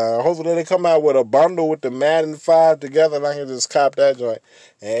they come out with a bundle with the Madden 5 together and I can just cop that joint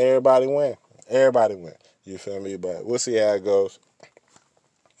and everybody win. Everybody win. You feel me? But we'll see how it goes.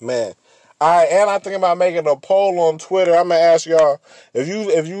 Man. Alright, and I'm thinking about making a poll on Twitter. I'm gonna ask y'all, if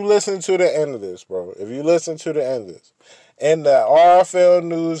you listen to the end of this, bro, if you listen to the end of this, in the RFL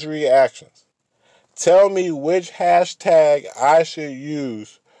News reactions, tell me which hashtag I should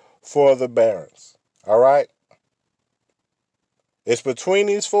use for the Barons. Alright? It's between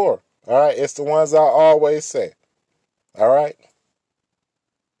these 4. All right? It's the ones I always say. All right?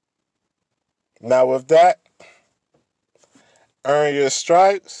 Now, with that, earn your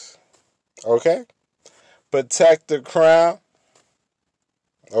stripes. Okay? Protect the crown.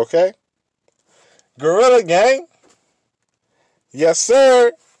 Okay? Gorilla Gang. Yes,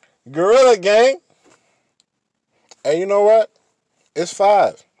 sir. Gorilla Gang. And you know what? It's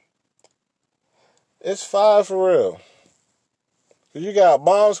 5. It's 5 for real. You got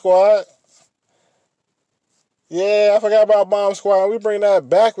Bomb Squad. Yeah, I forgot about Bomb Squad. We bring that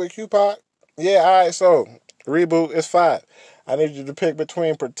back with Q-Pop. Yeah, all right, so reboot is 5. I need you to pick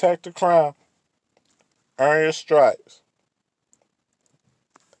between Protect the Crown, Earn Your Stripes,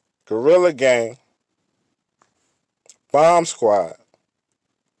 Gorilla Gang, Bomb Squad,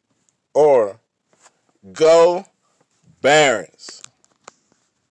 or Go Barons.